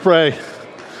Pray.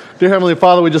 Dear Heavenly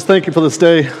Father, we just thank you for this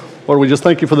day. Lord, we just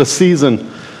thank you for this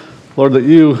season. Lord, that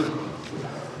you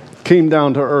came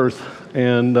down to earth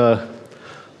and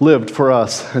lived for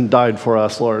us and died for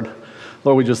us, Lord.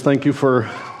 Lord, we just thank you for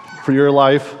your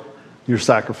life, your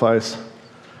sacrifice.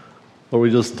 Lord, we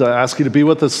just ask you to be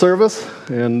with this service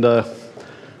and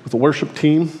with the worship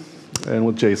team and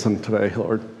with Jason today,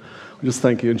 Lord. We just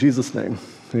thank you in Jesus' name.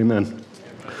 Amen.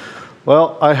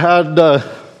 Well, I had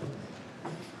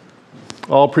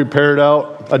all prepared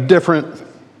out a different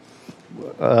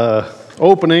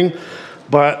opening,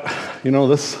 but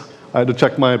this I had to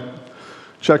check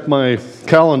my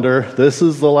calendar. This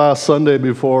is the last Sunday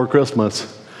before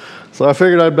Christmas, so I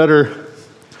figured I'd better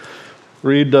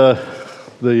read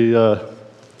the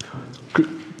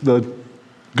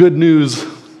good news.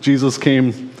 Jesus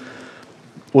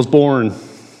was born.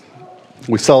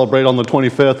 We celebrate on the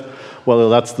 25th, whether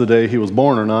that's the day he was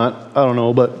born or not, I don't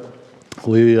know, but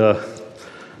we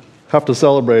have to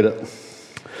celebrate it.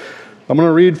 I'm going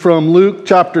to read from Luke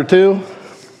chapter 2.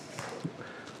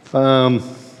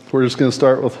 We're just going to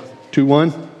start with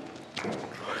 2:1.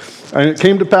 And it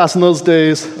came to pass in those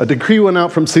days, a decree went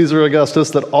out from Caesar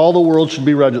Augustus that all the world should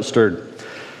be registered.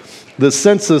 The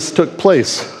census took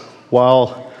place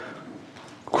while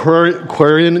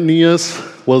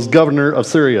Quirinius was governor of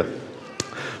Syria.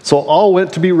 So all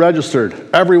went to be registered,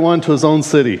 everyone to his own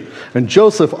city. And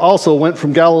Joseph also went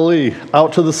from Galilee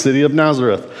out to the city of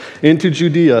Nazareth, into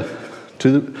Judea,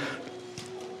 to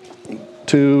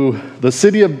the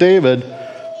city of David,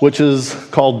 which is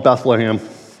called Bethlehem,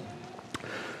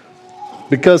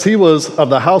 because he was of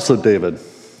the house of David,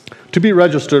 to be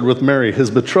registered with Mary,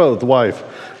 his betrothed wife,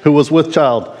 who was with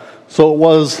child. So it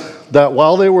was that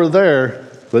while they were there,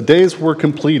 the days were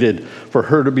completed for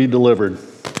her to be delivered.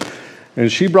 And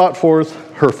she brought forth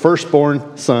her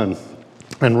firstborn son,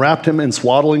 and wrapped him in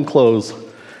swaddling clothes,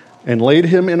 and laid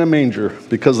him in a manger,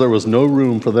 because there was no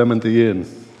room for them at the inn.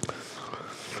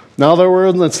 Now there were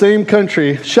in the same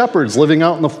country shepherds living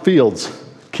out in the fields,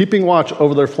 keeping watch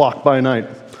over their flock by night.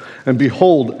 And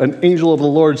behold, an angel of the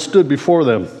Lord stood before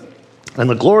them, and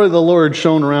the glory of the Lord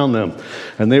shone around them,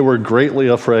 and they were greatly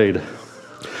afraid.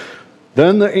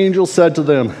 Then the angel said to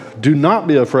them, "Do not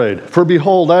be afraid, for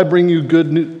behold, I bring you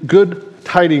good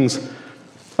tidings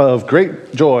of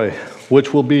great joy,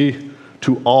 which will be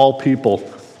to all people.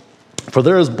 For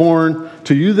there is born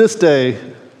to you this day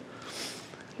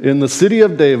in the city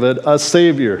of David a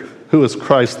Savior, who is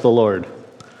Christ the Lord.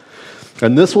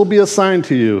 And this will be a sign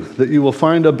to you, that you will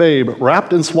find a babe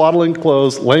wrapped in swaddling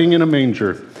clothes, laying in a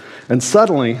manger." And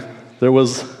suddenly there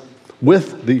was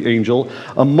with the angel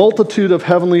a multitude of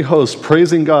heavenly hosts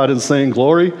praising God and saying,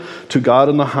 "Glory to God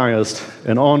in the highest,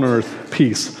 and on earth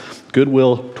peace,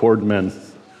 goodwill toward men."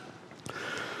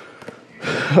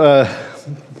 I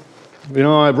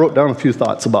wrote down a few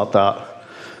thoughts about that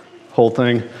whole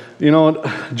thing.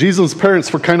 Jesus'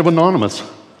 parents were kind of anonymous.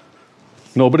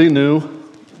 Nobody knew.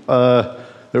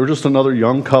 They were just another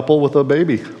young couple with a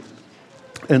baby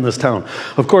in this town.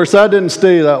 Of course, that didn't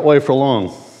stay that way for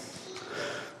long.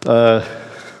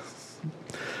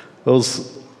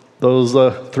 Those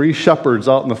three shepherds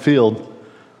out in the field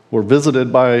were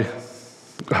visited by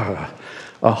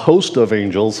a host of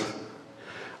angels.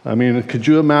 I mean, could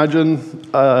you imagine,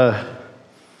 all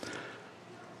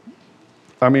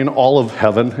of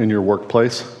heaven in your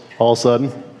workplace all of a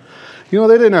sudden? They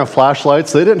didn't have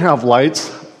flashlights, they didn't have lights,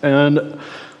 and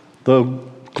the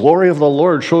glory of the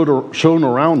Lord shone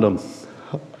around them.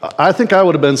 I think I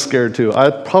would have been scared too. I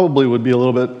probably would be a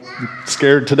little bit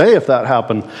scared today if that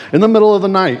happened. In the middle of the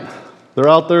night, they're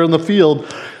out there in the field,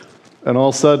 and all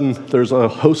of a sudden there's a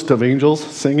host of angels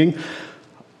singing.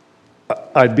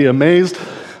 I'd be amazed,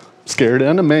 scared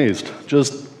and amazed,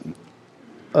 just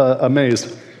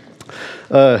amazed.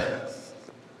 And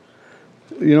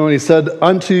he said,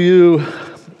 "Unto you,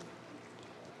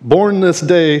 born this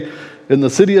day in the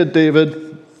city of David,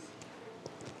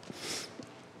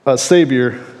 a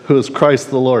Savior, who is Christ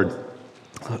the Lord."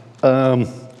 Do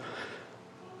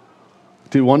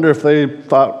you wonder if they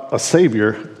thought a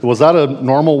Savior, was that a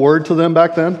normal word to them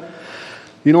back then?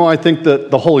 I think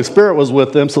that the Holy Spirit was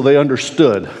with them, so they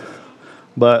understood.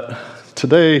 But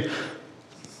today,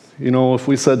 if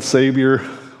we said Savior,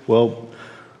 well,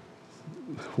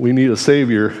 we need a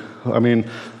Savior. I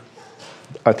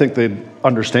think they'd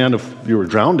understand if you were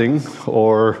drowning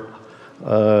or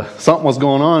something was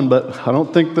going on, but I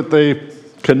don't think that they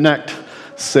connect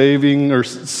saving or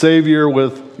Savior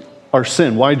with our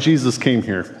sin, why Jesus came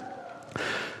here.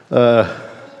 A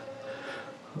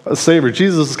Savior.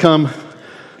 Jesus has come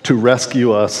to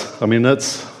rescue us.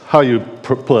 That's how you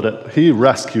put it. He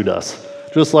rescued us.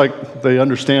 Just like they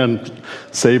understand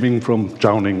saving from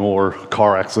drowning or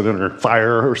car accident or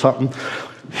fire or something.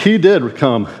 He did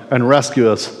come and rescue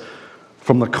us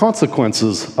from the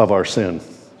consequences of our sin.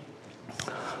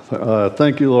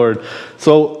 Thank you, Lord.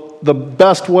 So the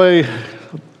best way,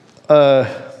 so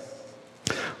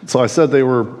I said they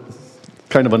were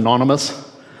kind of anonymous.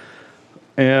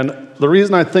 And the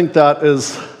reason I think that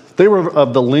is they were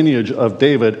of the lineage of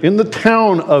David. In the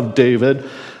town of David,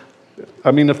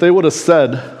 I mean, if they would have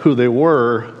said who they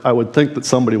were, I would think that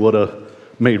somebody would have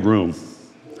made room.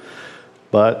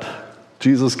 But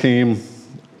Jesus came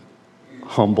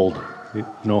humbled,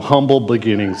 humble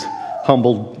beginnings,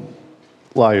 humbled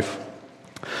life.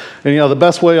 And the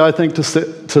best way I think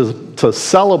to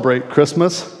celebrate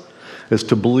Christmas is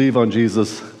to believe on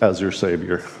Jesus as your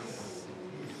Savior.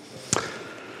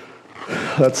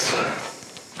 That's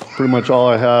pretty much all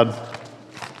I had.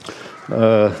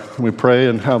 We pray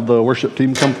and have the worship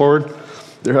team come forward.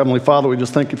 Dear Heavenly Father, we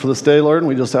just thank you for this day, Lord, and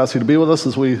we just ask you to be with us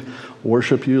as we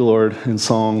worship you, Lord, in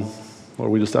song.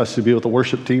 Lord, we just ask you to be with the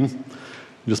worship team.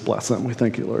 Just bless them. We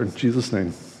thank you, Lord. In Jesus'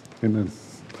 name, amen.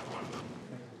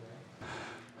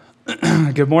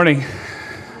 Good morning.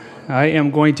 I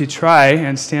am going to try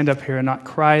and stand up here and not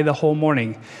cry the whole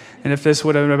morning. And if this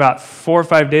would have been about 4 or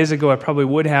 5 days ago, I probably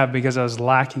would have, because I was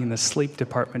lacking in the sleep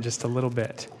department just a little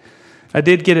bit. I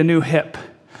did get a new hip.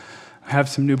 I have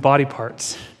some new body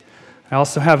parts. I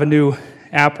also have a new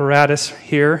apparatus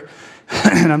here.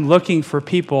 And I'm looking for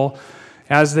people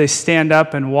as they stand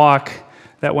up and walk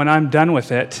that when I'm done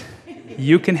with it,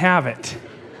 you can have it.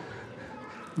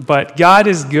 But God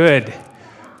is good.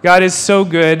 God is so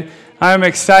good. I'm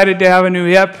excited to have a new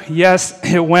hip. Yes,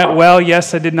 it went well.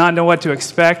 Yes, I did not know what to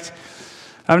expect.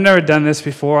 I've never done this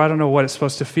before. I don't know what it's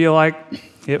supposed to feel like.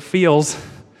 It feels,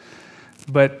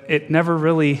 but it never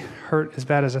really hurt as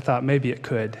bad as I thought maybe it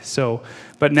could.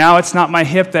 But now it's not my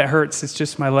hip that hurts. It's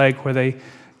just my leg where they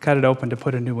cut it open to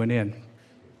put a new one in.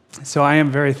 So I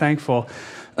am very thankful,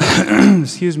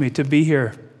 to be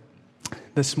here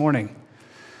this morning.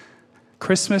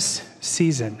 Christmas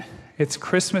season. It's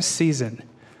Christmas season.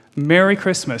 Merry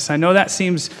Christmas. I know that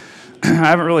seems, I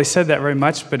haven't really said that very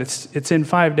much, but it's in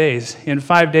 5 days. In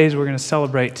 5 days, we're going to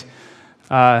celebrate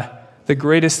the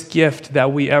greatest gift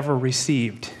that we ever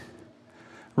received.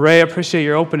 Ray, I appreciate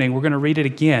your opening. We're going to read it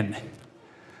again,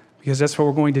 because that's what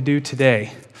we're going to do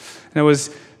today. And I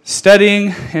was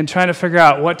studying and trying to figure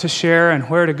out what to share and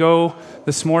where to go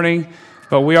this morning,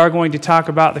 but we are going to talk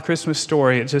about the Christmas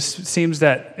story. It just seems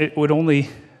that it would only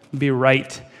be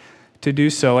right to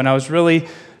do so. And I was really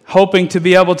hoping to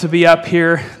be able to be up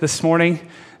here this morning.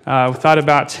 We thought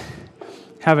about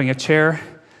having a chair,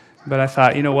 but I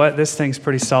thought, you know what, this thing's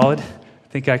pretty solid. I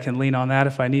think I can lean on that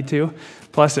if I need to.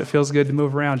 Plus, it feels good to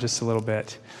move around just a little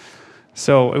bit.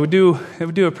 So I would do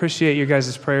appreciate your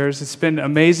guys' prayers. It's been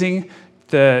amazing.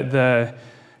 I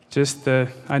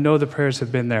know the prayers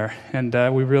have been there, and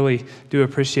we really do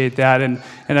appreciate that. And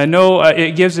I know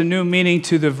it gives a new meaning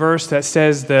to the verse that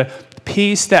says the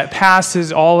peace that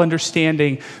passes all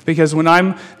understanding, because when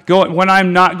I'm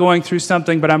not going through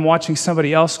something, but I'm watching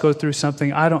somebody else go through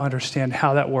something, I don't understand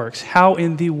how that works. How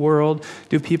in the world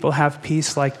do people have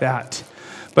peace like that?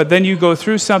 But then you go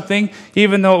through something,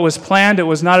 even though it was planned, it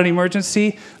was not an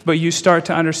emergency, but you start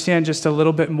to understand just a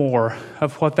little bit more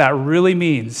of what that really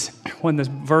means when the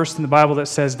verse in the Bible that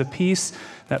says the peace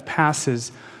that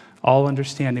passes all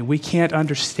understanding. We can't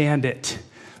understand it.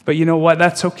 But you know what?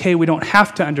 That's okay. We don't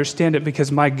have to understand it, because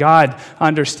my God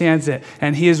understands it,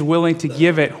 and He is willing to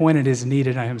give it when it is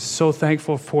needed. I am so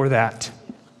thankful for that.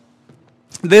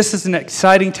 This is an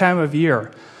exciting time of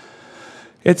year.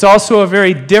 It's also a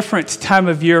very different time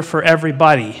of year for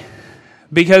everybody,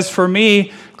 because for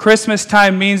me, Christmas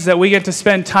time means that we get to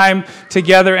spend time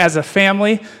together as a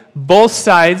family. Both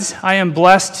sides, I am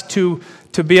blessed to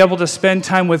be able to spend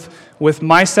time with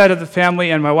my side of the family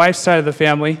and my wife's side of the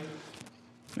family.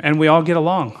 And we all get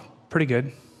along pretty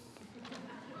good.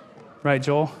 Right,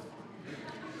 Joel?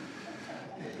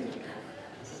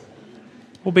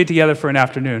 We'll be together for an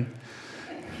afternoon.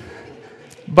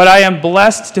 But I am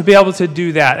blessed to be able to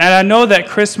do that. And I know that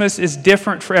Christmas is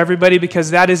different for everybody,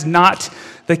 because that is not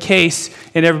the case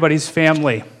in everybody's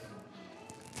family.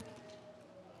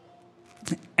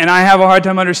 And I have a hard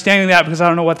time understanding that, because I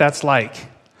don't know what that's like.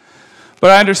 But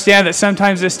I understand that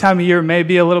sometimes this time of year may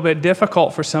be a little bit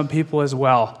difficult for some people as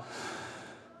well.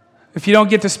 If you don't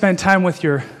get to spend time with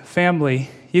your family,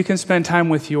 you can spend time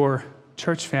with your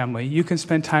church family. You can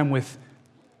spend time with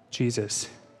Jesus.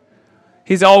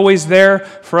 He's always there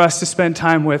for us to spend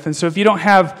time with. And so if you don't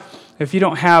have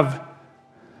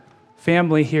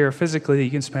family here physically that you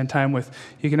can spend time with,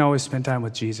 you can always spend time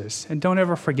with Jesus. And don't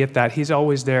ever forget that. He's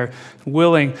always there,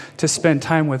 willing to spend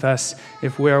time with us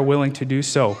if we are willing to do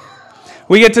so.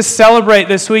 We get to celebrate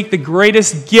this week the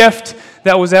greatest gift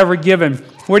that was ever given.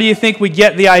 Where do you think we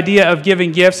get the idea of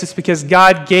giving gifts? It's because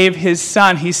God gave His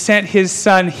Son. He sent His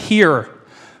Son here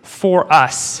for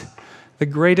us. The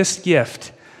greatest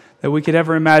gift that we could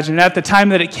ever imagine. And at the time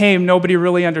that it came, nobody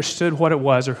really understood what it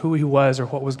was or who He was or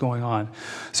what was going on.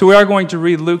 So we are going to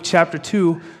read Luke chapter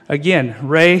 2 again.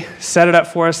 Ray set it up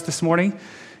for us this morning,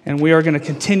 and we are going to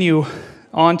continue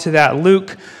on to that.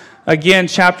 Luke, again,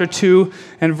 chapter 2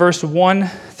 and verse 1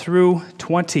 through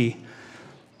 20.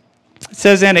 It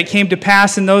says, "And it came to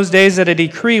pass in those days that a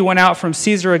decree went out from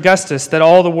Caesar Augustus that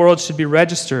all the world should be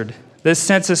registered. This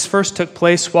census first took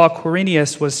place while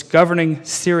Quirinius was governing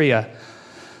Syria.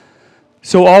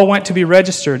 So all went to be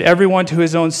registered, everyone to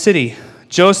his own city.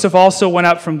 Joseph also went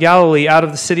up from Galilee out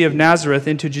of the city of Nazareth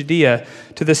into Judea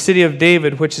to the city of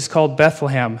David, which is called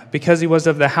Bethlehem, because he was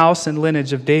of the house and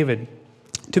lineage of David,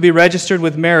 to be registered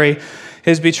with Mary,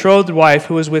 his betrothed wife,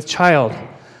 who was with child.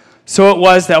 So it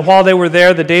was that while they were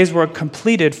there, the days were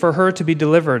completed for her to be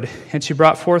delivered. And she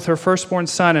brought forth her firstborn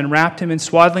son and wrapped him in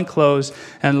swaddling clothes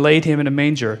and laid him in a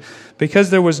manger, because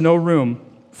there was no room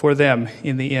for them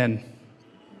in the inn.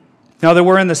 Now there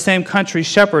were in the same country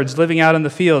shepherds living out in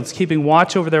the fields, keeping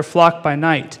watch over their flock by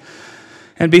night.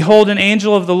 And behold, an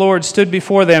angel of the Lord stood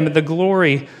before them, and the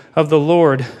glory of the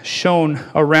Lord shone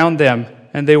around them,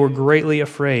 and they were greatly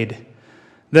afraid.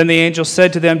 Then the angel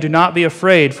said to them, 'Do not be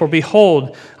afraid, for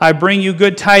behold, I bring you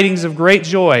good tidings of great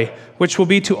joy, which will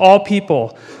be to all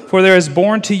people. For there is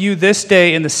born to you this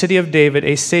day in the city of David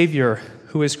a Savior,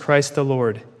 who is Christ the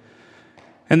Lord.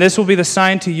 And this will be the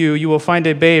sign to you. You will find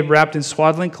a babe wrapped in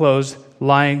swaddling clothes,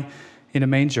 lying in a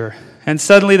manger.' And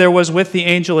suddenly there was with the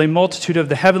angel a multitude of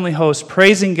the heavenly host,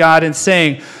 praising God and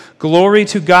saying, 'Glory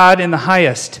to God in the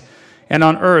highest, and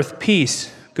on earth peace,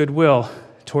 goodwill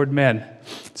toward men.'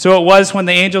 So it was when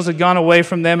the angels had gone away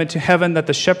from them into heaven that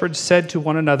the shepherds said to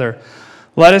one another,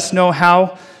 'Let us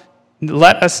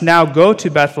now go to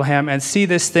Bethlehem and see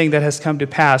this thing that has come to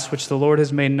pass, which the Lord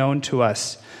has made known to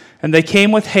us.' And they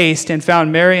came with haste and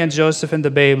found Mary and Joseph and the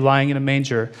babe lying in a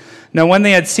manger. Now when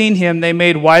they had seen him, they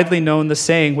made widely known the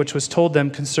saying which was told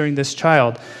them concerning this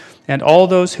child. And all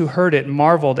those who heard it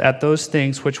marveled at those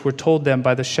things which were told them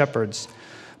by the shepherds.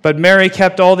 But Mary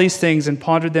kept all these things and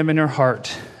pondered them in her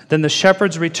heart. Then the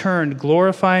shepherds returned,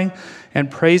 glorifying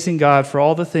and praising God for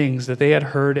all the things that they had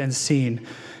heard and seen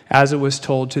as it was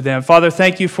told to them." Father,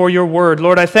 thank you for your word.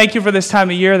 Lord, I thank you for this time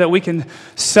of year that we can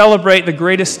celebrate the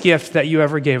greatest gift that you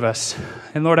ever gave us.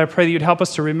 And Lord, I pray that you'd help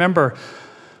us to remember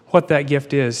what that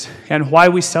gift is and why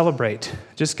we celebrate.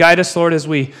 Just guide us, Lord, as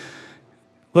we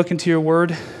look into your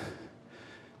word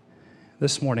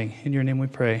this morning. In your name we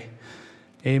pray.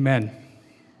 Amen.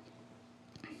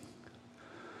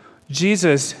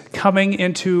 Jesus coming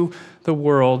into the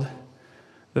world,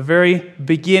 the very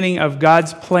beginning of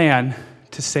God's plan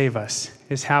to save us,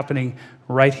 is happening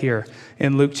right here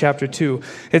in Luke chapter 2.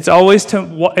 It's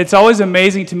always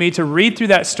amazing to me to read through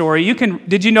that story.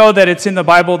 Did you know that it's in the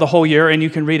Bible the whole year, and you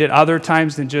can read it other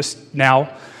times than just now?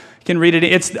 You can read it.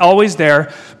 It's always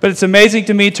there. But it's amazing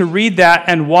to me to read that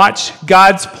and watch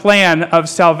God's plan of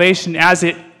salvation as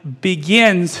it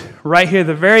begins right here,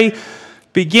 the very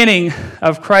beginning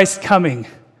of Christ's coming.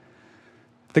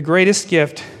 The greatest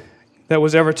gift that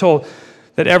was ever told,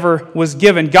 that ever was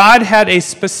given. God had a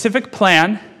specific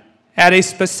plan at a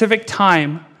specific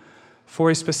time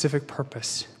for a specific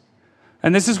purpose.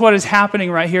 And this is what is happening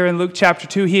right here in Luke chapter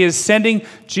 2. He is sending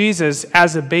Jesus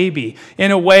as a baby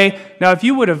in a way. Now, if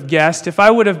you would have guessed, if I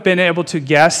would have been able to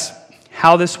guess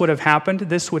how this would have happened,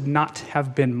 this would not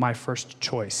have been my first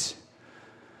choice.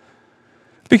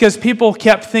 Because people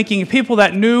kept thinking, people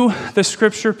that knew the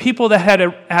Scripture, people that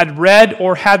had read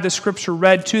or had the Scripture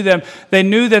read to them, they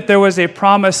knew that there was a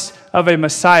promise of a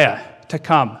Messiah to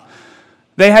come.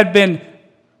 They had been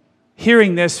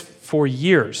hearing this for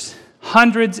years.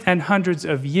 Hundreds and hundreds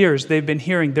of years they've been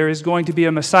hearing there is going to be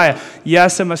a Messiah.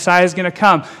 Yes, a Messiah is going to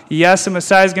come. Yes, a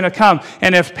Messiah is going to come.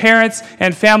 And if parents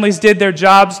and families did their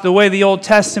jobs the way the Old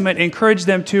Testament encouraged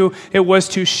them to, it was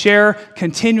to share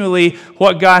continually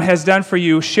what God has done for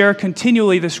you. Share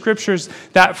continually the Scriptures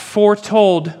that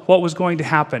foretold what was going to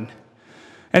happen.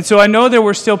 And so I know there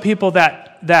were still people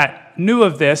that knew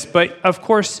of this, but of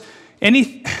course,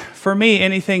 for me,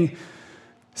 anything...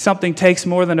 something takes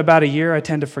more than about a year, I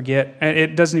tend to forget. And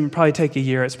it doesn't even probably take a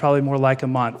year. It's probably more like a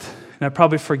month. And I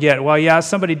probably forget, well, yeah,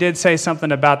 somebody did say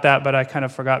something about that, but I kind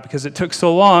of forgot because it took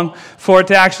so long for it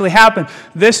to actually happen.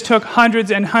 This took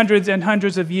hundreds and hundreds and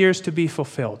hundreds of years to be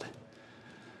fulfilled.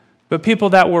 but people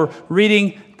that were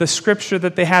reading the scripture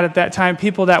that they had at that time,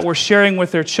 people that were sharing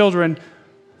with their children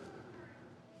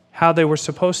how they were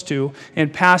supposed to,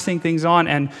 and passing things on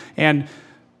and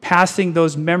passing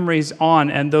those memories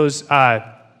on and those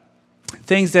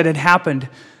things that had happened,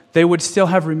 they would still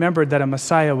have remembered that a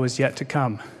Messiah was yet to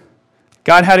come.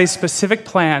 God had a specific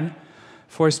plan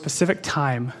for a specific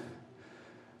time,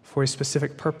 for a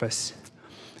specific purpose.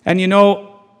 And you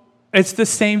know, it's the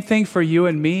same thing for you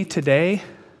and me today,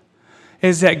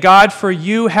 is that God for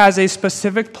you has a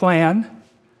specific plan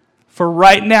for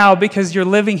right now because you're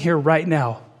living here right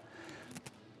now.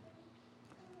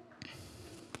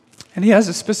 And He has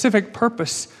a specific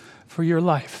purpose for your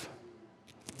life.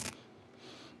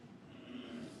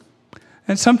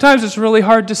 And sometimes it's really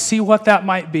hard to see what that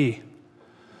might be.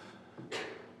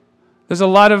 There's a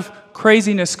lot of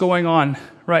craziness going on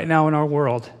right now in our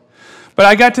world. But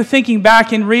I got to thinking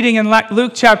back in reading in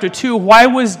Luke chapter 2, why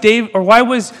was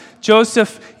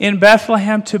Joseph in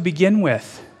Bethlehem to begin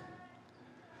with?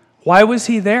 Why was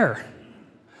he there?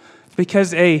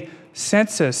 Because a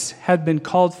census had been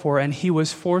called for, and he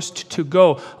was forced to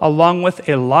go along with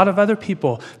a lot of other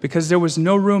people because there was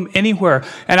no room anywhere.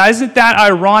 And isn't that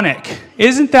ironic?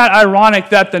 Isn't that ironic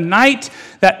that the night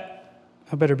that,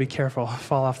 I better be careful, I'll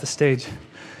fall off the stage.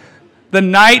 The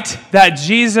night that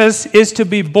Jesus is to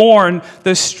be born,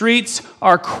 the streets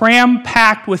are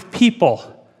cram-packed with people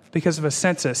because of a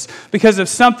census, because of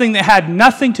something that had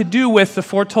nothing to do with the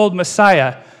foretold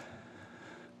Messiah.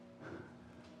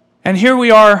 And here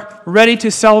we are, ready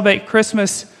to celebrate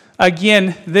Christmas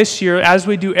again this year, as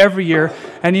we do every year.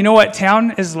 And you know what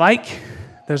town is like?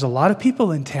 There's a lot of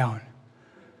people in town.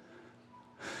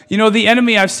 You know, the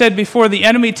enemy, I've said before, the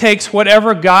enemy takes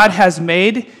whatever God has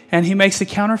made and he makes a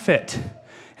counterfeit.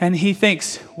 And he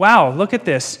thinks, wow, look at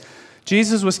this.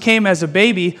 Jesus came as a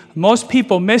baby. Most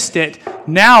people missed it.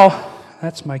 Now,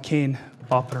 that's my cane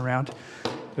bopping around.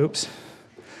 Oops.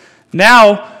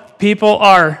 Now, people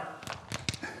are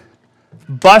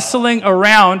bustling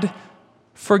around,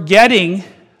 forgetting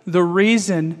the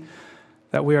reason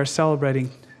that we are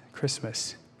celebrating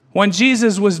Christmas. When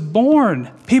Jesus was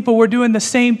born, people were doing the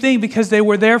same thing because they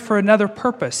were there for another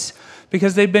purpose,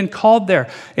 because they'd been called there.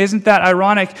 Isn't that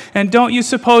ironic? And don't you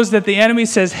suppose that the enemy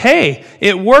says, hey,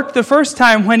 it worked the first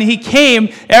time when he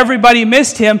came, everybody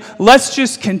missed him. Let's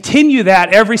just continue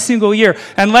that every single year.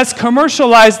 And let's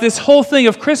commercialize this whole thing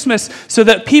of Christmas so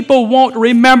that people won't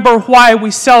remember why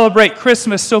we celebrate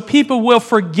Christmas, so people will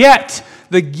forget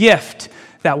the gift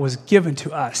that was given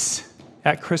to us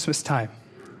at Christmas time.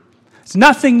 It's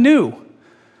nothing new.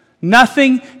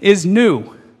 Nothing is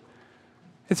new.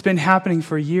 It's been happening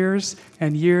for years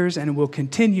and years, and it will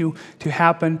continue to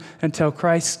happen until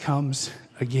Christ comes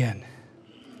again.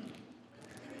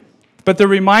 But the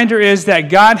reminder is that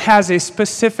God has a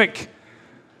specific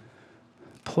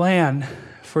plan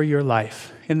for your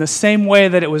life. In the same way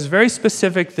that it was very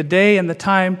specific, the day and the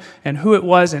time and who it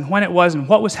was and when it was and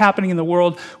what was happening in the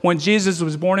world when Jesus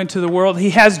was born into the world,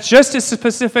 He has just as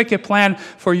specific a plan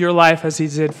for your life as He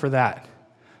did for that,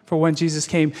 for when Jesus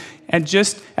came, and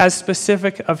just as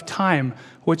specific of time,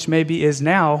 which maybe is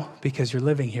now because you're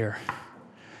living here,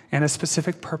 and a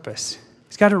specific purpose.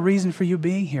 He's got a reason for you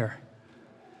being here.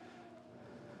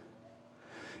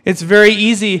 It's very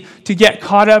easy to get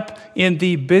caught up in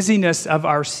the busyness of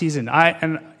our season.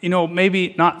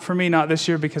 Maybe not for me, not this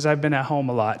year, because I've been at home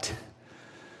a lot.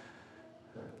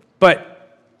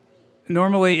 But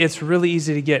normally it's really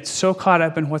easy to get so caught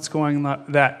up in what's going on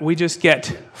that we just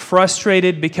get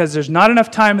frustrated because there's not enough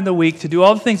time in the week to do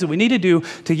all the things that we need to do,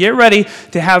 to get ready,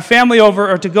 to have family over,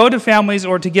 or to go to families,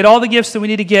 or to get all the gifts that we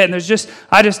need to get, and I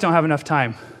just don't have enough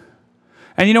time.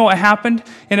 And you know what happened?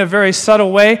 In a very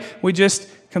subtle way, we just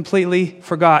completely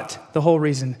forgot the whole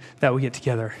reason that we get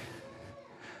together.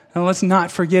 And let's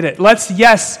not forget it.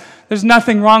 There's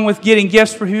nothing wrong with getting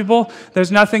gifts for people.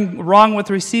 There's nothing wrong with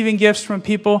receiving gifts from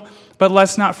people, but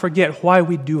let's not forget why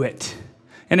we do it.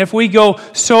 And if we go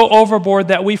so overboard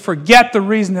that we forget the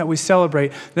reason that we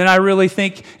celebrate, then I really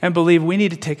think and believe we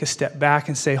need to take a step back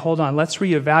and say, hold on, let's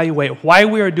reevaluate why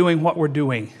we are doing what we're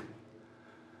doing.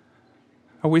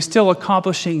 Are we still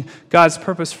accomplishing God's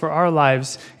purpose for our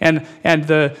lives?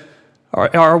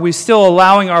 Are we still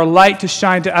allowing our light to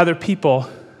shine to other people,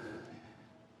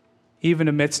 even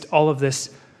amidst all of this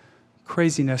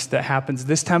craziness that happens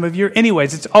this time of year?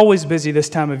 Anyways, it's always busy this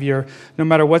time of year, no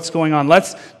matter what's going on.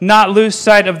 Let's not lose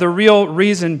sight of the real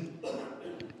reason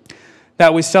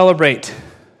that we celebrate.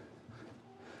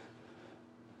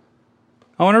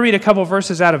 I want to read a couple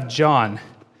verses out of John.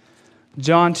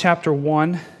 John chapter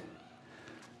 1.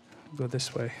 Go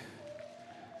this way.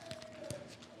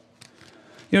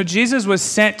 Jesus was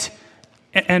sent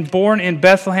and born in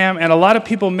Bethlehem, and a lot of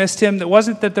people missed him. It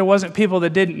wasn't that there wasn't people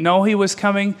that didn't know he was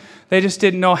coming. They just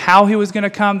didn't know how he was going to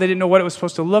come. They didn't know what it was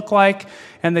supposed to look like,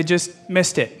 and they just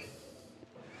missed it.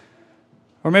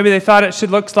 Or maybe they thought it should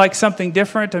look like something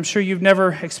different. I'm sure you've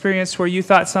never experienced where you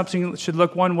thought something should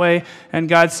look one way, and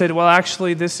God said, well,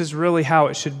 actually, this is really how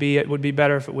it should be. It would be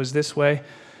better if it was this way.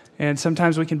 And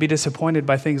sometimes we can be disappointed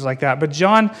by things like that. But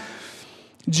John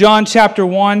chapter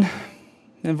 1,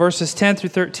 in verses 10 through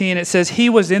 13, it says, he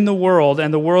was in the world,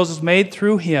 and the world was made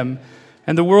through him,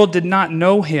 and the world did not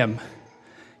know him.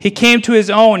 He came to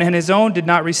his own, and his own did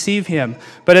not receive him.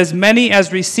 But as many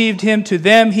as received him, to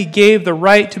them he gave the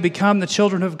right to become the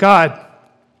children of God,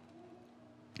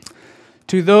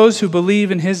 to those who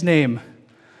believe in his name,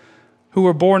 who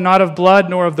were born not of blood,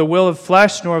 nor of the will of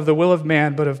flesh, nor of the will of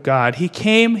man, but of God. He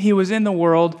came, he was in the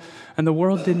world, and the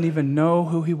world didn't even know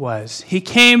who he was. He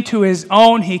came to his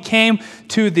own, he came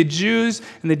to the Jews,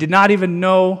 and they did not even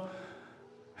know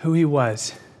who he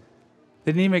was.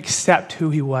 They didn't even accept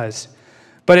who he was.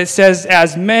 But it says,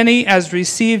 as many as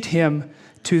received him,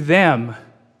 to them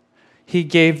he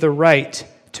gave the right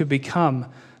to become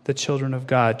the children of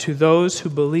God, to those who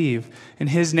believe in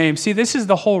his name. See, this is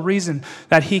the whole reason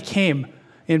that he came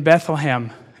in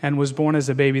Bethlehem and was born as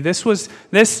a baby.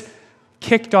 This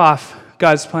kicked off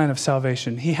God's plan of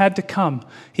salvation. He had to come.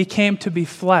 He came to be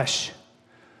flesh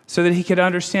so that he could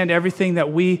understand everything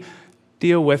that we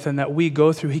deal with and that we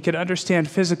go through. He could understand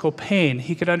physical pain.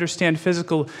 He could understand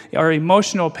physical or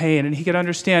emotional pain, and he could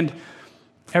understand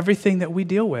everything that we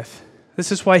deal with.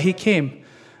 This is why he came.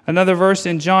 Another verse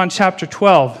in John chapter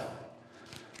 12.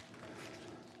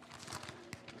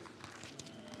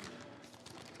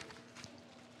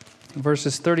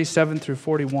 Verses 37 through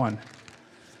 41.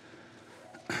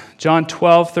 John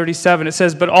 12:37, it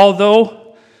says, but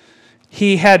although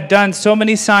he had done so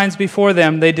many signs before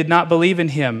them, they did not believe in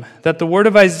him, that the word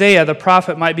of Isaiah the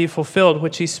prophet might be fulfilled,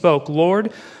 which he spoke,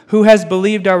 Lord, who has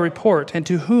believed our report, and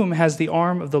to whom has the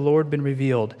arm of the Lord been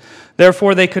revealed?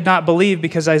 Therefore they could not believe,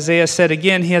 because Isaiah said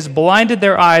again, he has blinded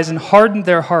their eyes and hardened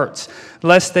their hearts,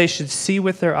 lest they should see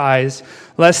with their eyes,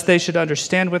 lest they should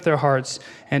understand with their hearts,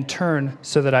 and turn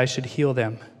so that I should heal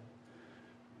them.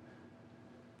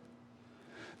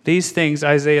 These things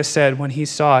Isaiah said when he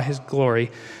saw his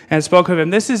glory and spoke of him.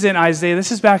 This is in Isaiah.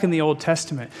 This is back in the Old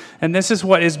Testament. And this is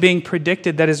what is being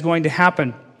predicted that is going to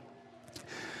happen.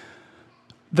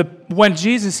 When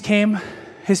Jesus came,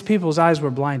 his people's eyes were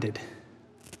blinded.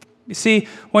 You see,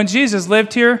 when Jesus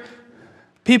lived here,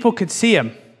 people could see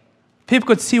him. People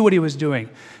could see what he was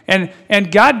doing.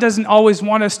 And God doesn't always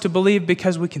want us to believe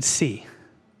because we can see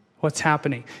what's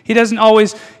happening. He doesn't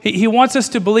always, he wants us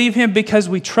to believe him because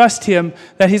we trust him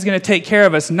that he's going to take care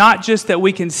of us, not just that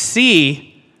we can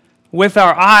see with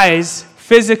our eyes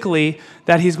physically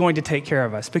that he's going to take care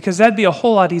of us, because that'd be a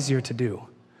whole lot easier to do.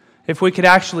 If we could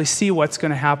actually see what's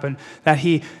going to happen,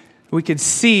 we could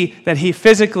see that he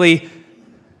physically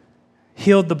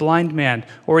healed the blind man,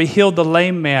 or he healed the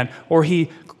lame man, or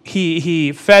he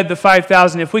fed the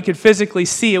 5,000. If we could physically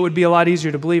see, it would be a lot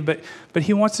easier to believe. But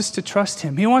he wants us to trust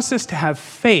him. He wants us to have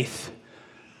faith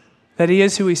that he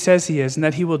is who he says he is and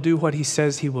that he will do what he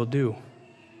says he will do.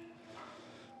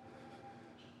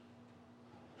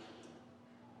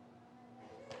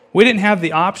 We didn't have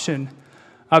the option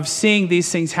of seeing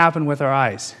these things happen with our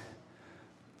eyes.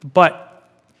 But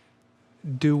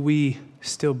do we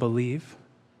still believe?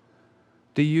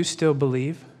 Do you still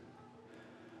believe?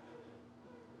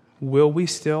 Will we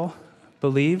still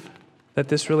believe that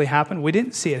this really happened? We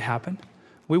didn't see it happen.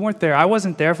 We weren't there. I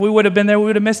wasn't there. If we would have been there, we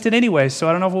would have missed it anyway, so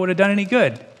I don't know if it would have done any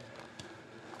good.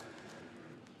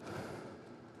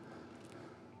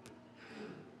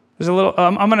 There's a little.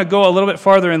 I'm going to go a little bit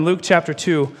farther in Luke chapter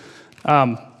 2.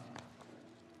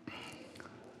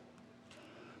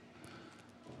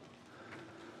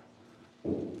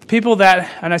 People that,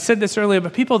 and I said this earlier,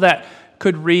 but people that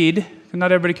could read,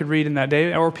 not everybody could read in that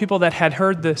day, or people that had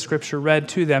heard the scripture read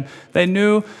to them, they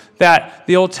knew that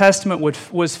the Old Testament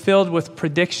was filled with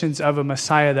predictions of a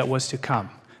Messiah that was to come.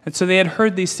 And so they had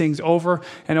heard these things over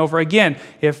and over again.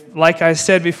 If, like I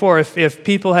said before, if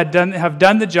people have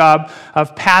done the job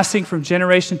of passing from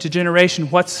generation to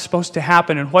generation what's supposed to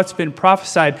happen and what's been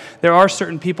prophesied, there are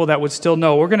certain people that would still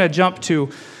know. We're going to jump to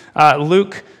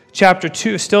Luke chapter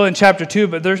 2, still in chapter 2,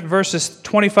 but there's verses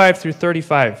 25 through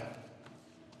 35.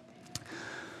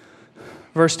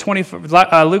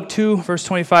 Luke 2, verse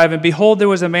 25, and behold, there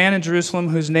was a man in Jerusalem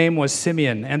whose name was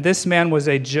Simeon, and this man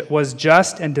was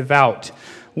just and devout,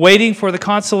 waiting for the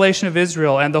consolation of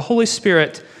Israel, and the Holy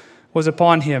Spirit was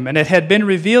upon him. And it had been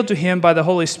revealed to him by the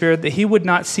Holy Spirit that he would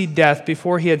not see death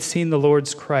before he had seen the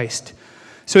Lord's Christ.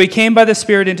 So he came by the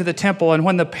Spirit into the temple, and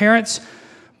when the parents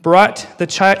brought the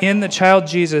child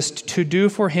Jesus to do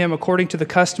for him according to the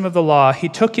custom of the law, he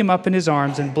took him up in his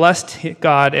arms and blessed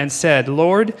God and said,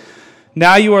 Lord,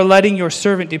 now you are letting your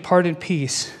servant depart in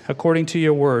peace according to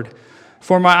your word.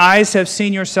 For my eyes have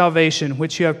seen your salvation,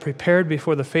 which you have prepared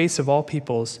before the face of all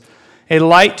peoples, a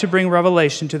light to bring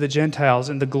revelation to the Gentiles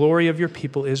and the glory of your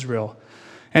people Israel.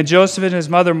 And Joseph and his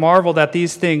mother marveled at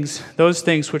those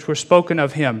things which were spoken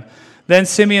of him. Then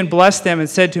Simeon blessed them and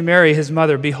said to Mary, his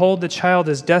mother, Behold, the child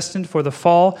is destined for the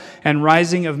fall and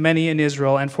rising of many in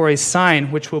Israel, and for a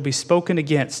sign which will be spoken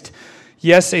against.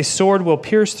 Yes, a sword will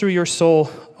pierce through your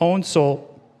own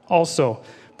soul also,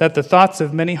 that the thoughts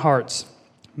of many hearts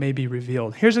may be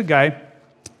revealed. Here's a guy,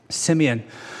 Simeon.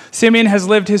 Simeon has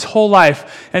lived his whole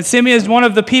life, and Simeon is one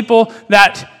of the people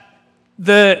that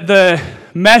the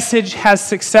message has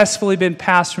successfully been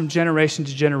passed from generation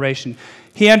to generation.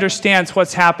 He understands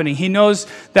what's happening. He knows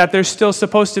that there's still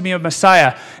supposed to be a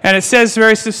Messiah. And it says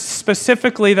very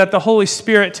specifically that the Holy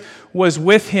Spirit was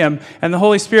with him, and the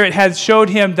Holy Spirit had showed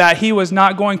him that he was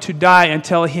not going to die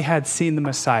until he had seen the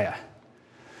Messiah.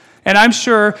 And I'm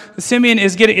sure Simeon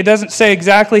it doesn't say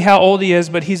exactly how old he is,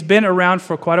 but he's been around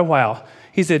for quite a while.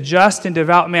 He's a just and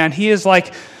devout man. He is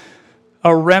like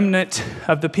a remnant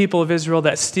of the people of Israel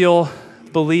that still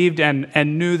believed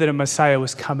and knew that a Messiah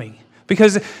was coming.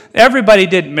 Because everybody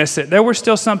didn't miss it. There were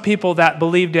still some people that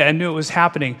believed it and knew it was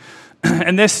happening.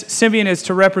 And this Simeon is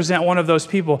to represent one of those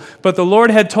people. But the Lord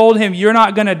had told him, you're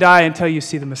not going to die until you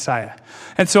see the Messiah.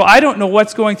 And so I don't know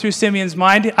what's going through Simeon's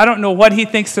mind. I don't know what he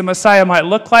thinks the Messiah might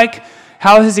look like.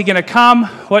 How is he going to come?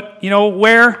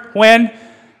 Where, when?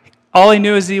 All he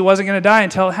knew is he wasn't going to die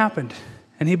until it happened.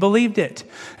 And he believed it.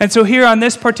 And so here on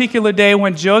this particular day,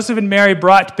 when Joseph and Mary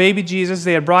brought baby Jesus,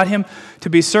 they had brought him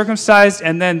to be circumcised,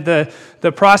 and then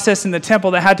the process in the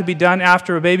temple that had to be done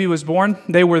after a baby was born,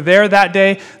 they were there that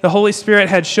day. The Holy Spirit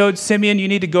had showed Simeon, you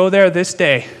need to go there this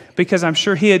day, because I'm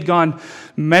sure he had gone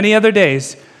many other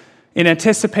days in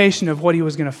anticipation of what he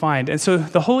was going to find. And so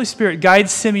the Holy Spirit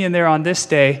guides Simeon there on this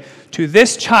day to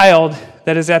this child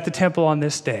that is at the temple on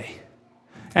this day.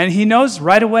 And he knows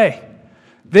right away,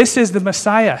 this is the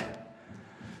Messiah.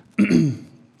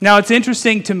 Now, it's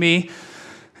interesting to me,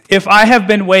 if I have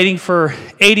been waiting for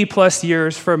 80 plus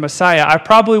years for a Messiah, I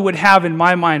probably would have in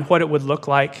my mind what it would look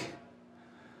like,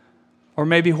 or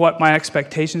maybe what my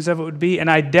expectations of it would be,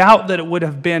 and I doubt that it would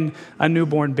have been a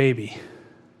newborn baby.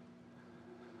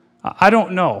 I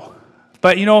don't know.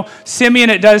 But,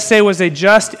 Simeon, it does say, was a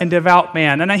just and devout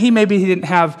man. And he didn't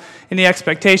have any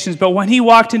expectations, but when he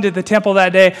walked into the temple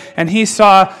that day and he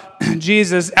saw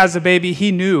Jesus as a baby,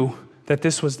 he knew that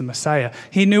this was the Messiah.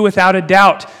 He knew without a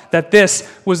doubt that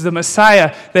this was the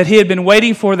Messiah that he had been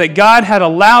waiting for, that God had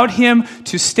allowed him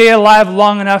to stay alive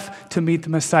long enough to meet the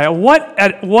Messiah.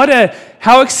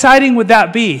 How exciting would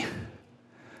that be?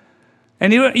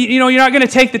 And you're not going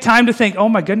to take the time to think, oh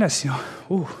my goodness,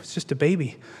 it's just a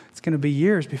baby. It's going to be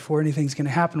years before anything's going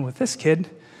to happen with this kid.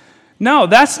 No,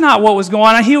 that's not what was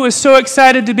going on. He was so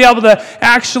excited to be able to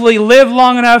actually live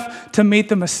long enough to meet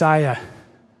the Messiah.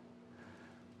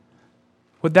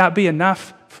 Would that be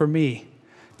enough for me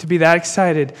to be that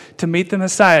excited to meet the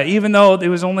Messiah, even though it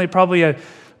was only probably a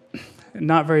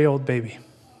not very old baby?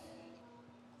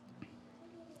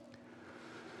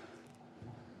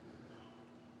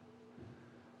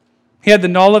 He had the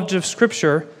knowledge of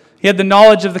Scripture. He had the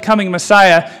knowledge of the coming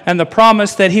Messiah and the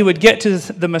promise that he would get to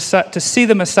see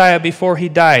the Messiah before he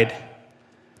died.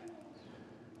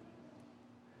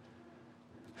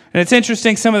 And it's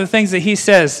interesting some of the things that he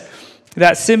says,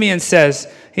 that Simeon says.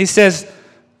 He says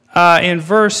in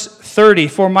verse 30,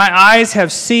 "For my eyes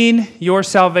have seen your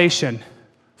salvation."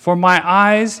 For my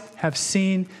eyes have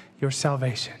seen your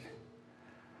salvation.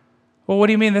 Well, what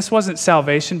do you mean? This wasn't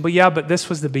salvation. But this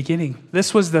was the beginning.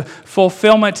 This was the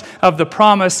fulfillment of the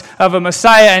promise of a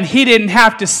Messiah, and he didn't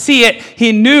have to see it.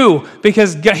 He knew,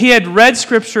 because he had read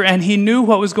Scripture and he knew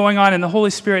what was going on, and the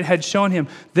Holy Spirit had shown him,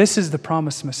 this is the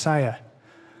promised Messiah.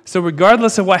 So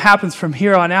regardless of what happens from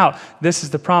here on out, this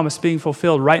is the promise being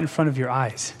fulfilled right in front of your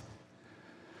eyes.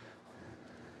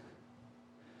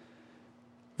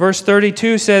 Verse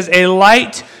 32 says, "A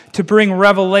light to bring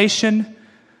revelation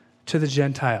to the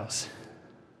Gentiles."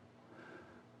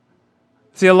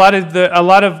 See, a lot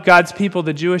of God's people,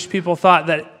 the Jewish people, thought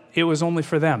that it was only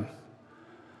for them.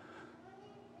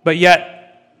 But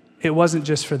yet, it wasn't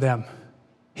just for them.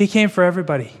 He came for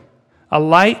everybody. A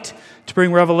light to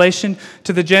bring revelation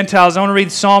to the Gentiles. I want to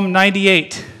read Psalm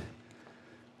 98,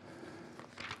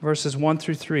 verses 1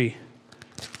 through 3.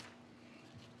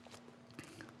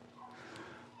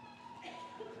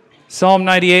 Psalm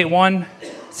 98, 1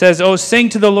 says, "Oh, sing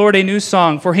to the Lord a new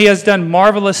song, for he has done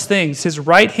marvelous things. His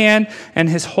right hand and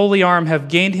his holy arm have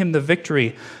gained him the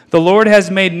victory. The Lord has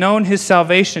made known his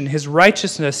salvation. His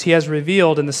righteousness he has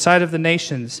revealed in the sight of the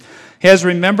nations. He has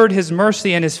remembered his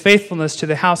mercy and his faithfulness to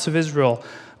the house of Israel.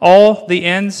 All the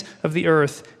ends of the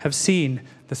earth have seen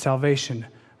the salvation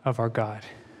of our God."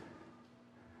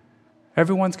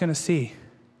 Everyone's going to see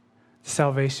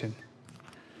salvation.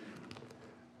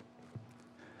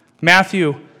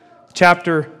 Matthew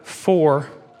chapter 4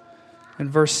 and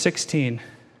verse 16.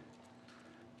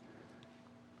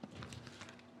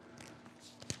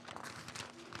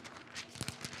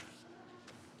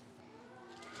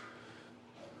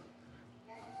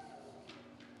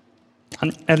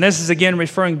 And this is again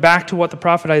referring back to what the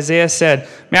prophet Isaiah said.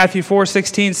 Matthew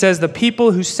 4:16 says, "The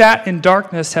people who sat in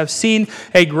darkness have seen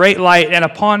a great light, and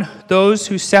upon those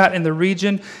who sat in the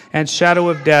region and shadow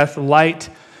of death, light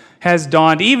has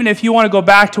dawned." Even if you want to go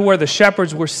back to where the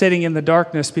shepherds were sitting in the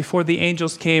darkness before the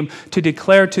angels came to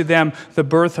declare to them the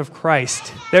birth of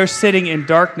Christ. They're sitting in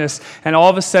darkness, and all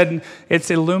of a sudden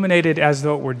it's illuminated as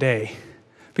though it were day,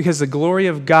 because the glory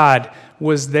of God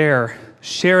was there,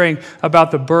 sharing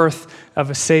about the birth of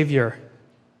a Savior.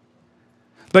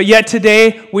 But yet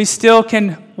today we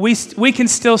can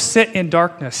still sit in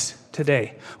darkness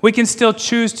today. We can still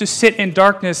choose to sit in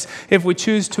darkness if we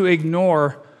choose to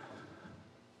ignore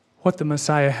what the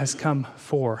Messiah has come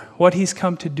for, what he's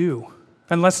come to do.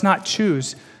 And let's not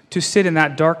choose to sit in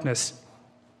that darkness.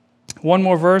 One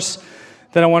more verse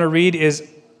that I want to read is,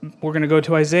 we're going to go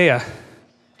to Isaiah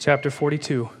chapter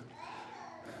 42.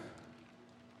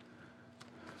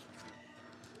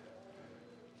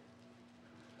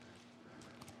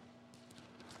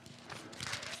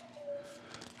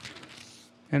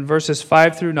 And verses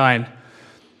 5 through 9.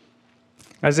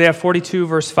 Isaiah 42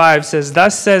 verse 5 says,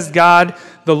 "Thus says God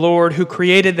the Lord, who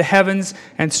created the heavens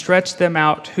and stretched them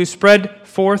out, who spread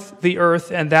forth the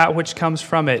earth and that which comes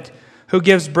from it, who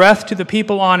gives breath to the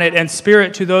people on it and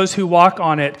spirit to those who walk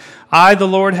on it. I, the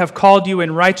Lord, have called you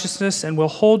in righteousness and will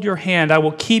hold your hand. I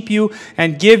will keep you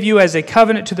and give you as a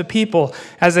covenant to the people,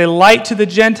 as a light to the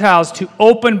Gentiles, to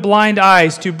open blind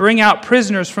eyes, to bring out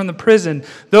prisoners from the prison,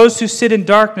 those who sit in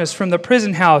darkness from the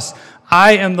prison house.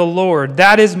 I am the Lord,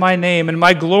 that is my name, and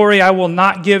my glory I will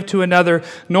not give to another,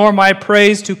 nor my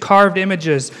praise to carved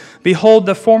images. Behold,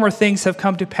 the former things have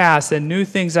come to pass, and new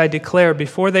things I declare.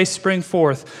 Before they spring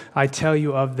forth, I tell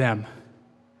you of them.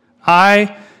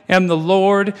 I am the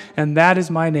Lord, and that is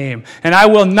my name, and I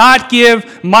will not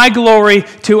give my glory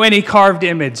to any carved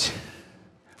image."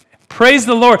 Praise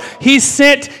the Lord. He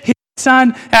sent his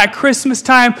Son at Christmas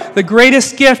time, the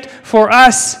greatest gift for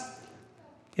us,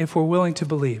 if we're willing to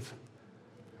believe.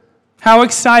 How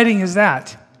exciting is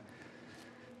that?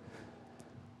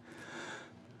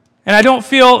 And I don't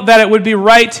feel that it would be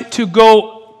right to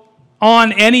go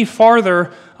on any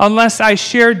farther unless I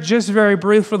shared just very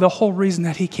briefly the whole reason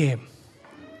that he came.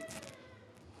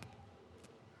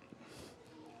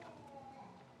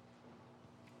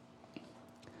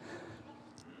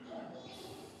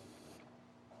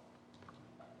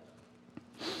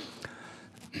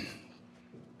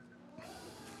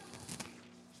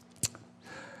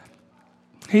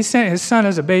 He sent his Son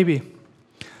as a baby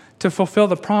to fulfill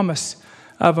the promise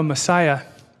of a Messiah.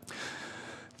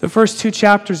 The first 2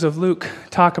 chapters of Luke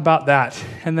talk about that,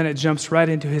 and then it jumps right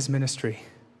into his ministry.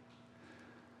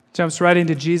 Jumps right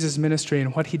into Jesus' ministry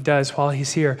and what he does while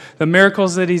he's here. The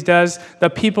miracles that he does, the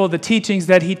people, the teachings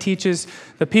that he teaches,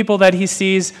 the people that he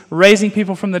sees, raising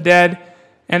people from the dead,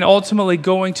 and ultimately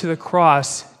going to the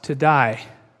cross to die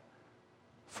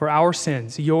for our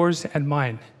sins, yours and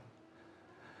mine.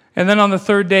 And then on the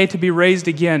 3rd day to be raised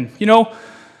again. You know,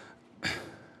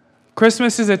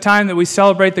 Christmas is a time that we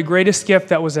celebrate the greatest gift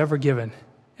that was ever given.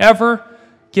 Ever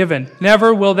given.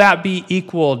 Never will that be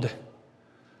equaled.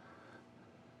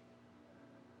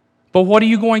 But what are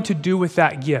you going to do with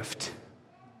that gift?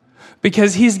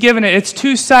 Because he's given it. It's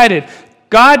two-sided.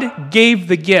 God gave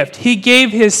the gift. He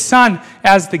gave his Son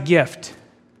as the gift.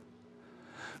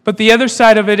 But the other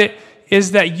side of it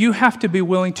is that you have to be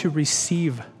willing to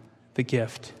receive the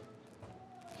gift.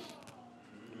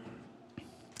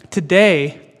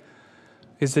 Today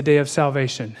is the day of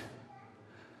salvation.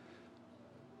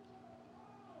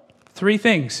 3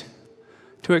 things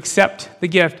to accept the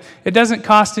gift. It doesn't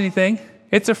cost anything.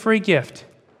 It's a free gift.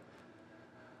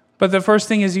 But the first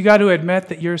thing is you got to admit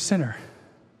that you're a sinner.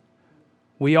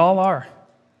 We all are.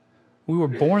 We were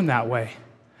born that way.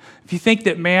 If you think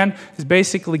that man is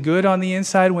basically good on the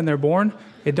inside when they're born,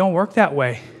 it don't work that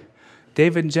way.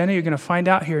 David and Jenny, you're going to find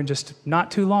out here in just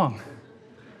not too long.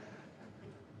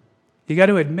 You got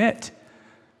to admit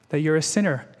that you're a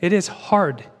sinner. It is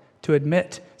hard to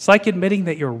admit. It's like admitting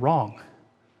that you're wrong.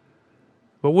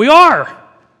 But we are.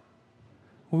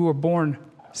 We were born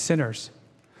sinners.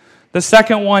 The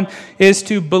second one is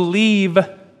to believe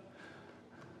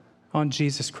on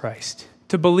Jesus Christ,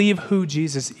 to believe who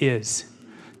Jesus is,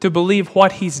 to believe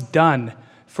what he's done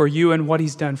for you and what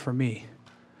he's done for me.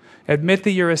 Admit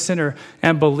that you're a sinner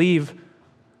and believe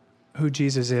who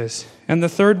Jesus is. And the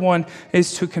third one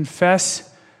is to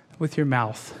confess with your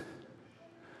mouth.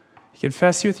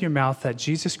 Confess with your mouth that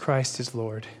Jesus Christ is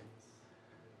Lord.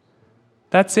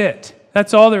 That's it.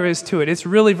 That's all there is to it. It's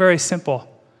really very simple.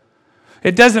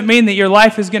 It doesn't mean that your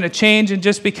life is going to change and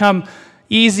just become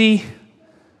easy.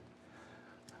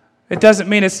 It doesn't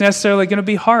mean it's necessarily going to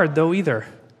be hard, though, either.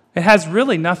 It has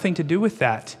really nothing to do with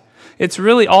that. It's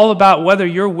really all about whether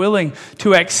you're willing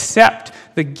to accept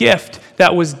the gift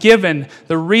that was given,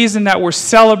 the reason that we're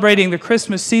celebrating the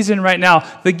Christmas season right now,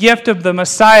 the gift of the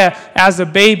Messiah as a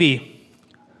baby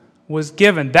was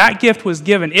given. That gift was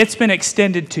given. It's been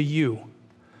extended to you.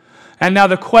 And now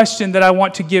the question that I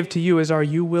want to give to you is, are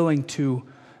you willing to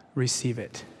receive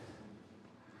it?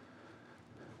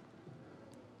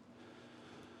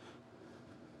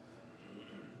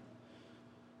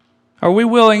 Are we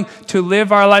willing to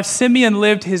live our life? Simeon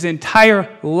lived his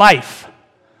entire life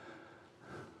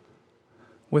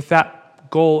with that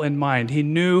goal in mind. He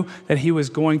knew that he was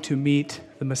going to meet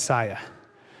the Messiah.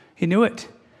 He knew it.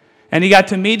 And he got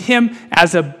to meet him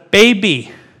as a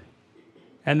baby.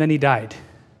 And then he died.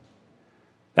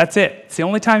 That's it. It's the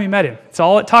only time he met him. It's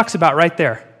all it talks about right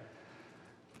there.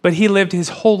 But he lived his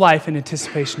whole life in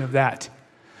anticipation of that.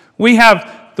 We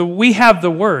have the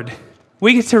Word.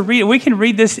 We get to read. We can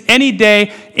read this any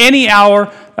day, any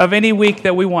hour of any week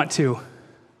that we want to.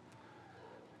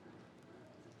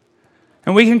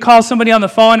 And we can call somebody on the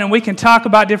phone and we can talk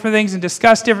about different things and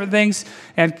discuss different things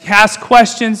and ask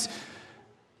questions.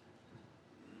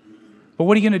 But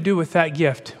what are you going to do with that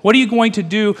gift? What are you going to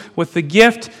do with the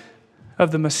gift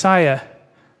of the Messiah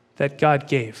that God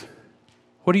gave?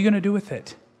 What are you going to do with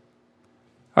it?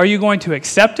 Are you going to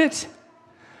accept it?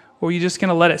 Or are you just going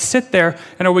to let it sit there?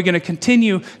 And are we going to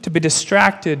continue to be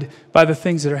distracted by the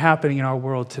things that are happening in our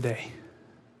world today?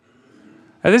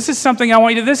 Now, this is something I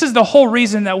want you to, this is the whole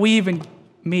reason that we even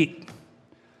meet,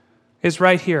 is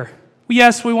right here.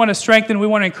 Yes, we want to strengthen, we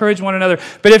want to encourage one another.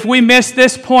 But if we miss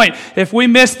this point, if we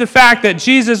miss the fact that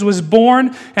Jesus was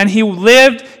born and he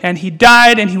lived and he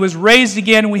died and he was raised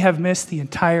again, we have missed the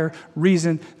entire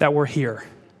reason that we're here.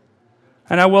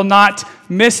 And I will not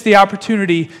miss the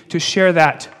opportunity to share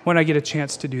that when I get a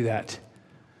chance to do that.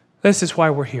 This is why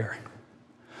we're here.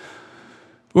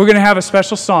 We're going to have a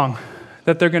special song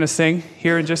that they're going to sing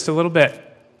here in just a little bit.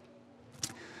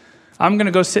 I'm going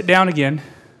to go sit down again.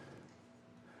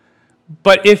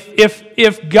 But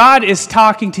if God is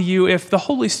talking to you, if the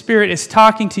Holy Spirit is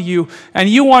talking to you, and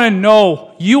you want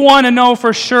to know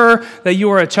for sure that you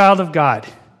are a child of God,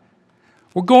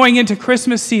 we're going into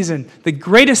Christmas season, the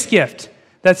greatest gift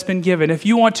that's been given. If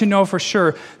you want to know for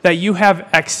sure that you have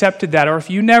accepted that, or if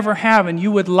you never have and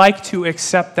you would like to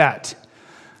accept that,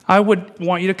 I would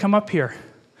want you to come up here.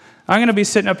 I'm going to be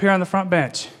sitting up here on the front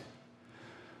bench.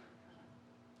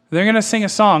 They're going to sing a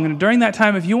song, and during that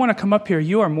time, if you want to come up here,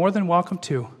 you are more than welcome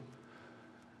to.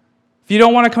 If you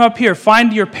don't want to come up here,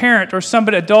 find your parent or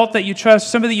somebody, adult that you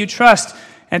trust, somebody that you trust,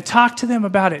 and talk to them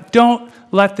about it. Don't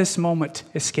let this moment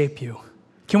escape you.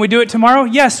 Can we do it tomorrow?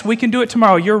 Yes, we can do it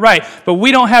tomorrow. You're right, but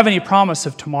we don't have any promise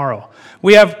of tomorrow.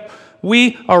 We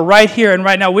are right here and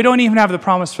right now. We don't even have the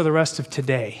promise for the rest of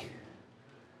today.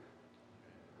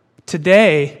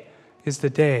 Today is the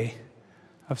day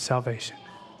of salvation.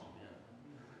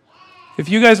 If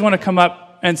you guys want to come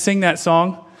up and sing that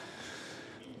song,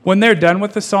 when they're done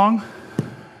with the song,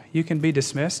 you can be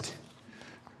dismissed.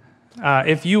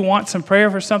 If you want some prayer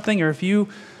for something, or if you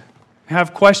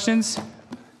have questions,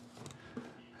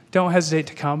 don't hesitate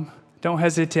to come. Don't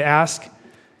hesitate to ask.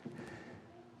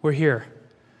 We're here.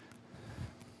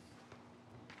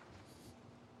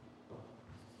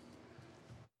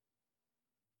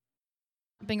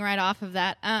 Jumping right off of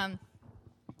that,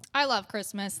 I love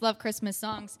Christmas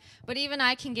songs, but even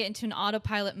I can get into an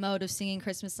autopilot mode of singing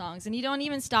Christmas songs, and you don't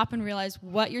even stop and realize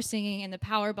what you're singing and the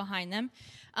power behind them.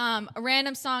 A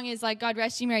random song is like, God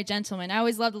Rest You Merry Gentlemen. I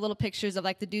always love the little pictures of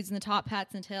like the dudes in the top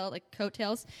hats and tail, like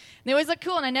coattails. And they always look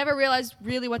cool, and I never realized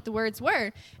really what the words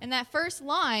were. And that first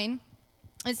line,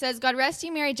 it says, God rest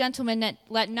you merry gentlemen,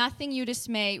 let nothing you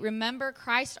dismay. Remember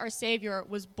Christ our Savior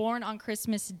was born on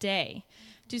Christmas Day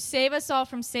to save us all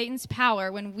from Satan's power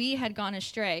when we had gone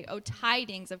astray. Oh,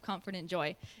 tidings of comfort and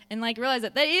joy. And like realize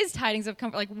that is tidings of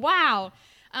comfort. Like, wow.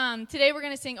 Today we're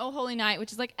going to sing Oh Holy Night,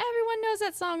 which is like, everyone knows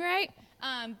that song, right?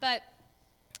 But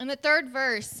In the third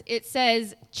verse, it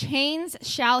says, chains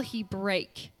shall he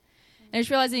break. And I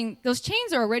was realizing those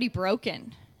chains are already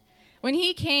broken. When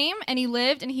he came and he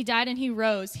lived and he died and he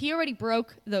rose, he already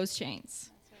broke those chains.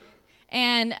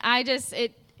 And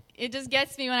it just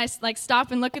gets me when I stop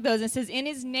and look at those. And it says, in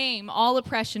his name, all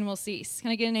oppression will cease.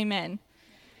 Can I get an amen?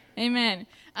 Amen.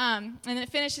 And then it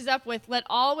finishes up with, let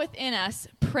all within us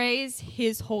praise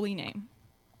his holy name.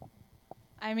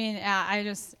 I mean,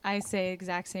 I say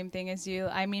exact same thing as you.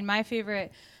 I mean, my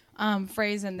favorite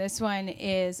phrase in this one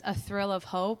is a thrill of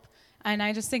hope. And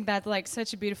I just think that's like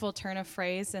such a beautiful turn of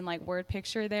phrase and like word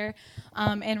picture there.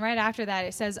 And right after that,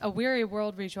 it says, a weary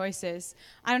world rejoices.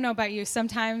 I don't know about you.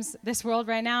 Sometimes this world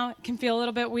right now can feel a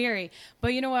little bit weary.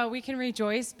 But you know what? We can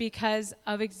rejoice because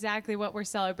of exactly what we're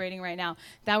celebrating right now,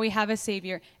 that we have a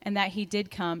Savior and that he did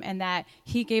come and that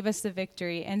he gave us the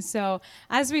victory. And so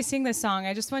as we sing this song,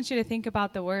 I just want you to think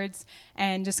about the words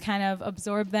and just kind of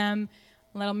absorb them,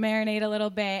 marinate a little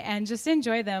bit, and just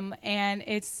enjoy them. And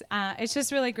it's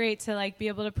just really great to like be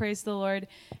able to praise the Lord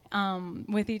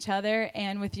with each other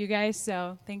and with you guys.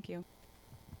 So thank you.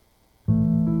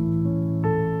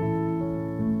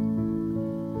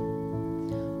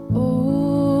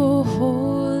 Oh,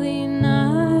 holy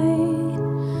night,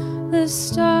 the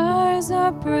stars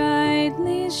are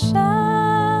brightly shining.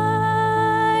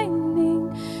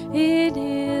 It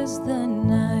is the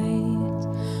night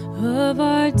of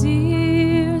our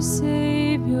dear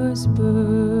Savior's birth.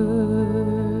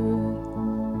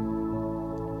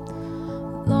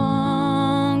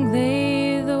 Long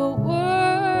lay the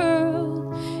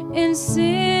world in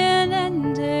sin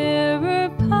and error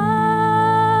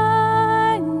pining,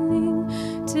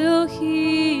 till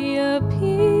he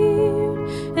appeared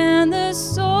and the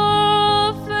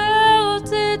soul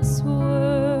felt its worth.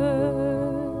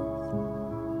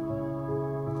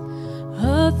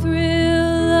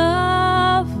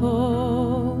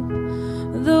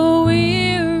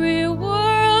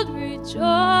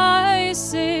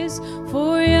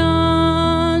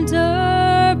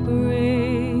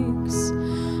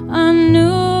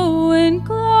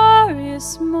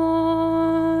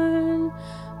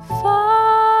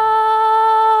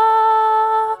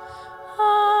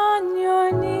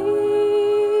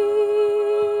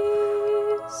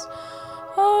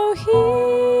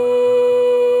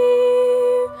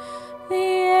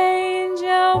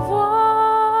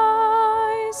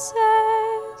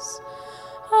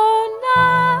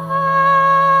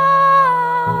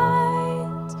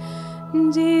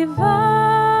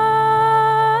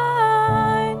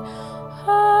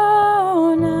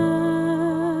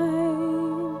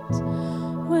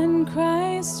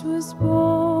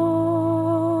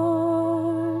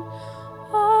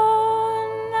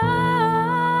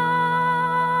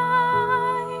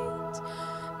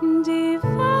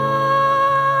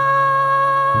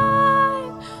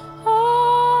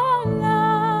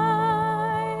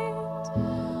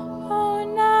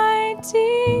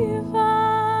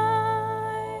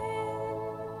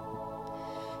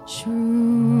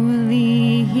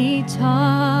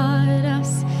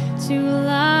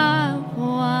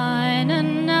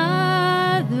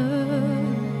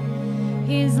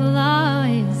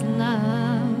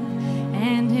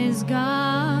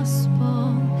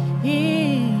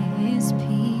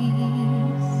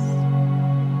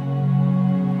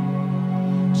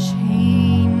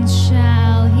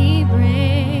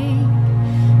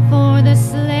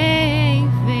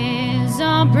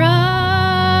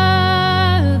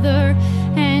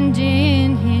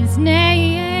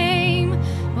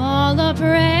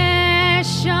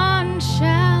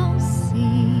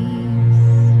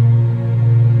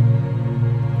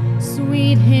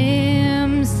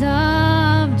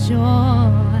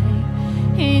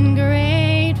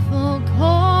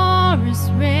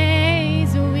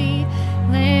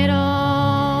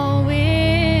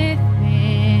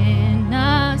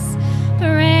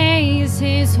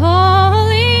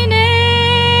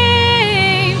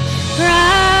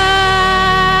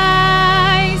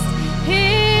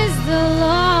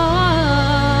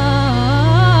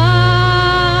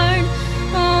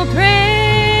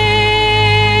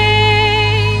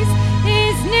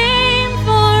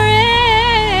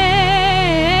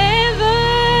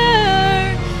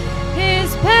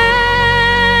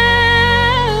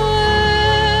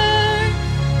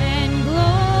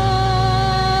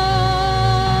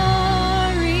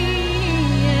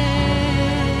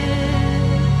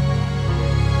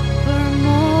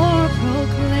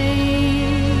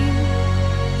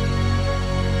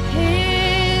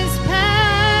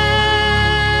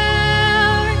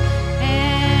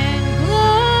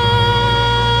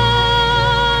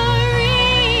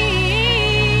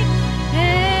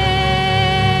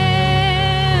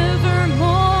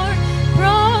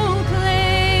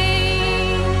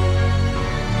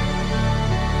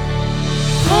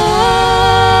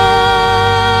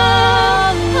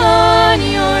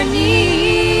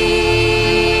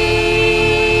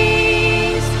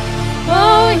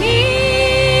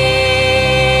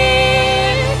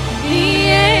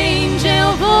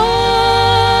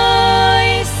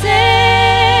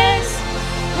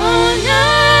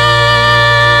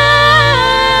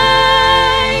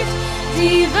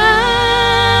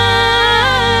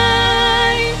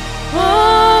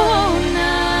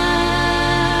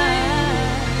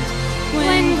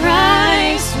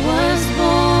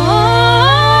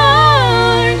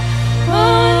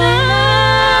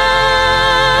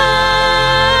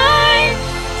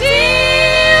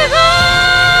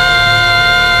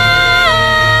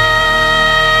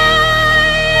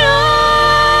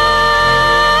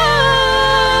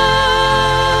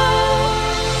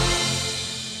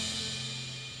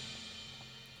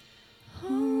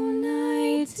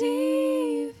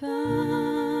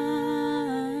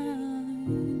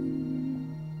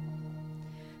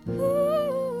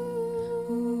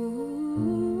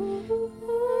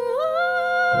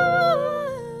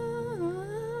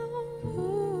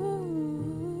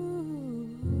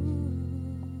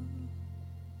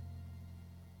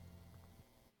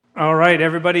 All right,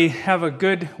 everybody, have a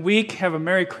good week. Have a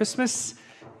Merry Christmas.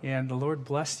 And the Lord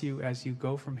bless you as you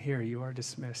go from here. You are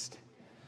dismissed.